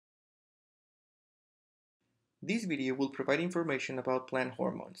This video will provide information about plant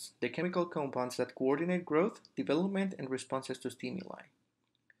hormones, the chemical compounds that coordinate growth, development, and responses to stimuli.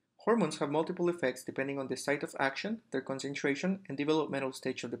 Hormones have multiple effects depending on the site of action, their concentration, and developmental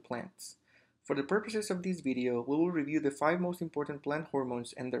stage of the plants. For the purposes of this video, we will review the 5 most important plant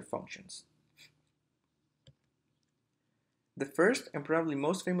hormones and their functions. The first and probably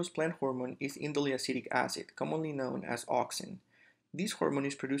most famous plant hormone is indole acid, commonly known as auxin. This hormone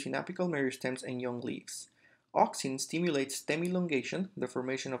is produced in apical meristems and young leaves. Auxin stimulates stem elongation, the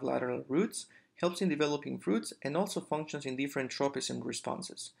formation of lateral roots, helps in developing fruits, and also functions in different tropism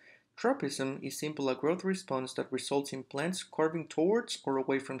responses. Tropism is simply a growth response that results in plants curving towards or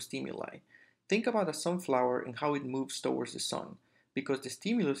away from stimuli. Think about a sunflower and how it moves towards the sun. Because the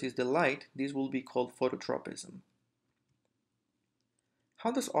stimulus is the light, this will be called phototropism.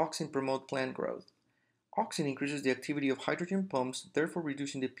 How does auxin promote plant growth? Auxin increases the activity of hydrogen pumps, therefore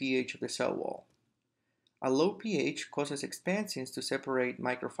reducing the pH of the cell wall. A low pH causes expansins to separate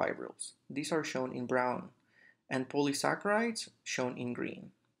microfibrils. These are shown in brown, and polysaccharides shown in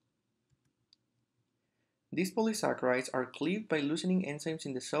green. These polysaccharides are cleaved by loosening enzymes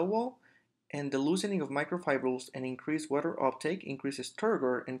in the cell wall, and the loosening of microfibrils and increased water uptake increases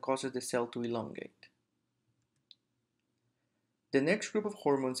turgor and causes the cell to elongate. The next group of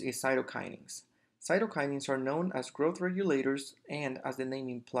hormones is cytokinins. Cytokinins are known as growth regulators and, as the name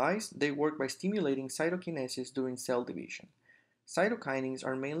implies, they work by stimulating cytokinesis during cell division. Cytokinins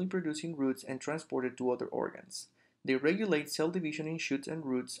are mainly produced in roots and transported to other organs. They regulate cell division in shoots and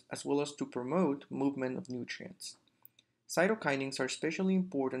roots as well as to promote movement of nutrients. Cytokinins are especially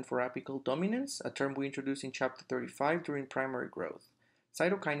important for apical dominance, a term we introduced in Chapter 35 during primary growth.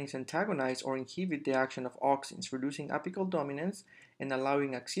 Cytokinins antagonize or inhibit the action of auxins, reducing apical dominance and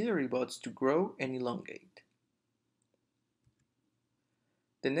allowing axillary buds to grow and elongate.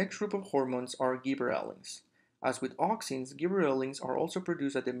 The next group of hormones are gibberellins. As with auxins, gibberellins are also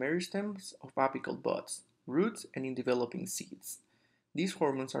produced at the meristems of apical buds, roots, and in developing seeds. These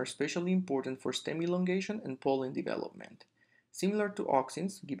hormones are especially important for stem elongation and pollen development. Similar to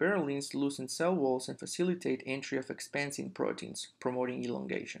auxins, gibberellins loosen cell walls and facilitate entry of expansin proteins, promoting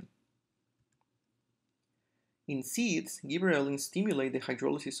elongation. In seeds, gibberellins stimulate the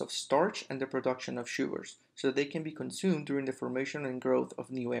hydrolysis of starch and the production of sugars, so that they can be consumed during the formation and growth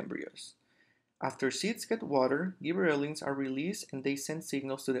of new embryos. After seeds get water, gibberellins are released and they send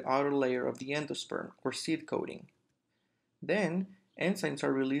signals to the outer layer of the endosperm, or seed coating. Then, enzymes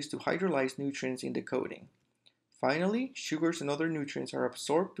are released to hydrolyze nutrients in the coating. Finally, sugars and other nutrients are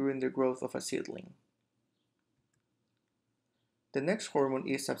absorbed during the growth of a seedling. The next hormone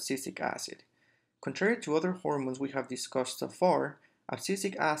is abscisic acid. Contrary to other hormones we have discussed so far,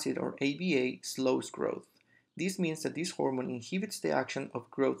 abscisic acid or ABA slows growth. This means that this hormone inhibits the action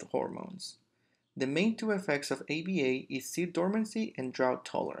of growth hormones. The main 2 effects of ABA is seed dormancy and drought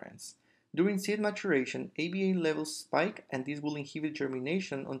tolerance. During seed maturation, ABA levels spike and this will inhibit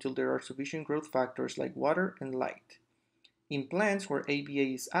germination until there are sufficient growth factors like water and light. In plants where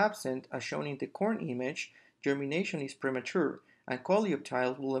ABA is absent, as shown in the corn image, germination is premature and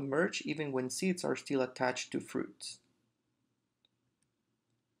coleoptiles will emerge even when seeds are still attached to fruits.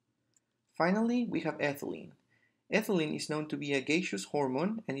 Finally, we have ethylene. Ethylene is known to be a gaseous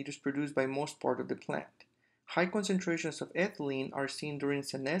hormone and it is produced by most part of the plant. High concentrations of ethylene are seen during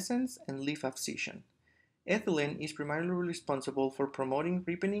senescence and leaf abscission. Ethylene is primarily responsible for promoting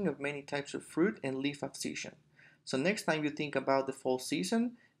ripening of many types of fruit and leaf abscission. So next time you think about the fall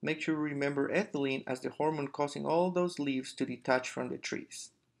season, make sure you remember ethylene as the hormone causing all those leaves to detach from the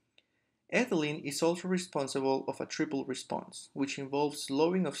trees. Ethylene is also responsible of a triple response, which involves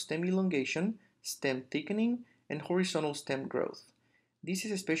slowing of stem elongation, stem thickening, and horizontal stem growth. This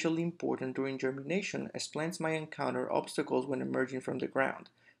is especially important during germination as plants might encounter obstacles when emerging from the ground,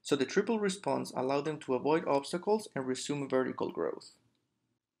 so the triple response allows them to avoid obstacles and resume vertical growth.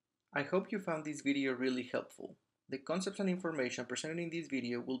 I hope you found this video really helpful. The concepts and information presented in this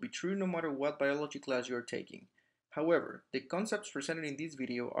video will be true no matter what biology class you are taking. However, the concepts presented in this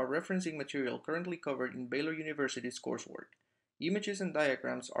video are referencing material currently covered in Baylor University's coursework. Images and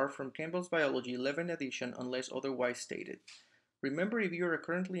diagrams are from Campbell's Biology 11th edition unless otherwise stated. Remember, if you are a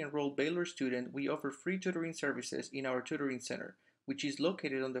currently enrolled Baylor student, we offer free tutoring services in our tutoring center, which is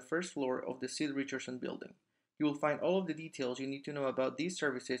located on the 1st floor of the Sid Richardson building. You will find all of the details you need to know about these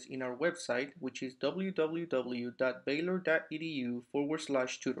services in our website, which is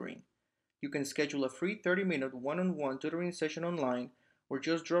www.baylor.edu/tutoring. You can schedule a free 30-minute one-on-one tutoring session online or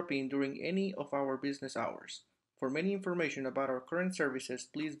just drop in during any of our business hours. For more information about our current services,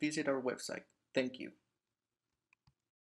 please visit our website. Thank you.